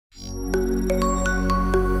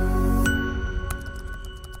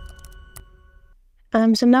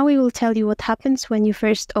So now we will tell you what happens when you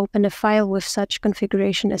first open a file with such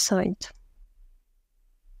configuration assigned.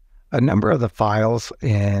 A number of the files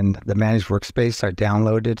in the Managed Workspace are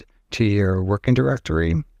downloaded to your working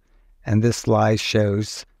directory, and this slide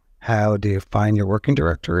shows how to find your working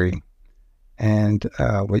directory. And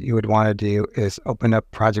what you would want to do is open up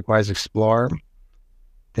ProjectWise Explorer,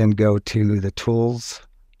 then go to the Tools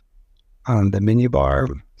on the menu bar,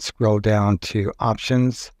 scroll down to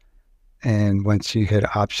Options, and once you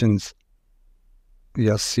hit Options,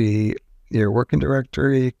 you'll see your working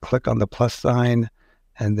directory. Click on the plus sign,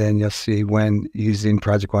 and then you'll see when using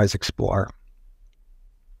ProjectWise Explorer.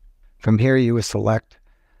 From here, you will select,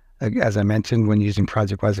 as I mentioned, when using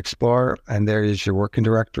ProjectWise Explorer, and there is your working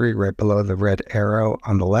directory right below the red arrow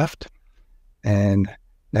on the left. And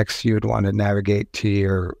next, you would want to navigate to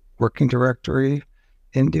your working directory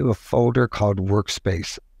into a folder called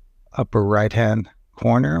Workspace, upper right-hand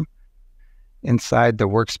corner. Inside the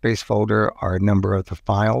Workspace folder are a number of the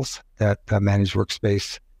files that the Managed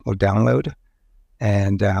Workspace will download.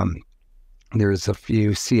 And there's a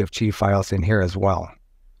few CFG files in here as well.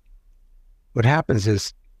 What happens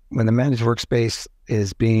is when the Managed Workspace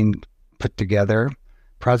is being put together,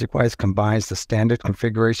 ProjectWise combines the standard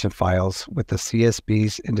configuration files with the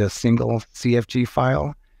CSVs into a single CFG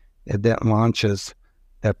file. It then launches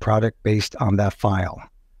that product based on that file.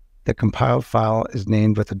 The compiled file is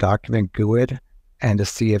named with the document GUID and a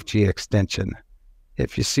CFG extension.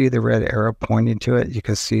 If you see the red arrow pointing to it, you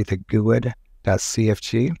can see the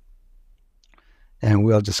GUID.cfg. And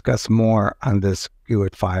we'll discuss more on this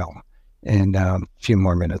GUID file in a few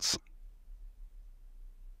more minutes.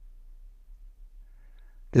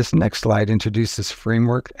 This next slide introduces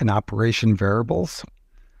framework and operation variables.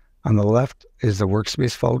 On the left is the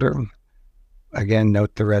Workspace folder. Again,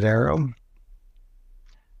 note the red arrow.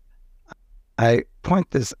 I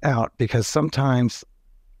point this out because sometimes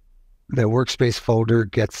the Workspace folder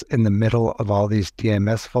gets in the middle of all these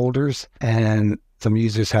DMS folders, and some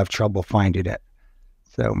users have trouble finding it.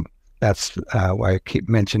 So that's why I keep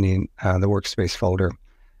mentioning the Workspace folder.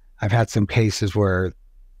 I've had some cases where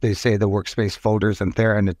they say the Workspace folder isn't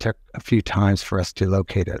there, and it took a few times for us to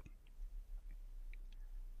locate it.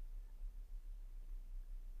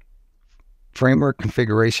 Framework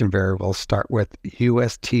configuration variables start with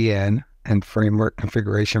USTN, and framework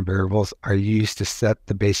configuration variables are used to set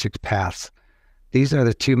the basic paths. These are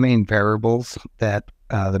the two main variables that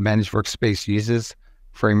the Managed Workspace uses: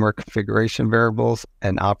 framework configuration variables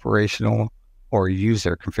and operational or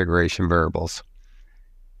user configuration variables.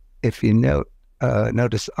 If you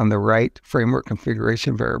notice on the right, framework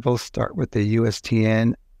configuration variables start with the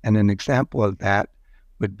USTN, and an example of that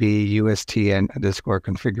would be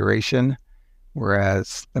USTN_configuration,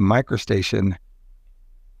 whereas the MicroStation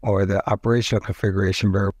or the operational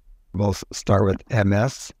configuration variables start with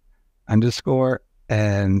MS_, and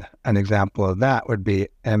an example of that would be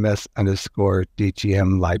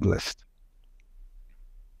MS_DGM live list.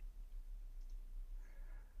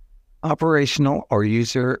 Operational or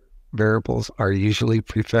user variables are usually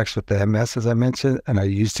prefixed with the MS, as I mentioned, and are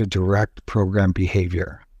used to direct program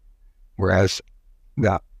behavior, whereas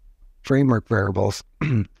the framework variables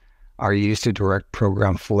are used to direct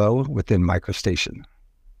program flow within MicroStation.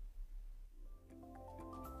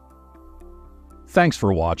 Thanks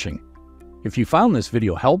for watching. If you found this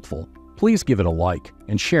video helpful, please give it a like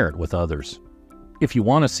and share it with others. If you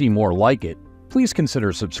want to see more like it, please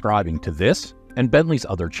consider subscribing to this and Bentley's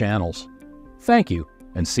other channels. Thank you,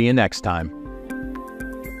 and see you next time.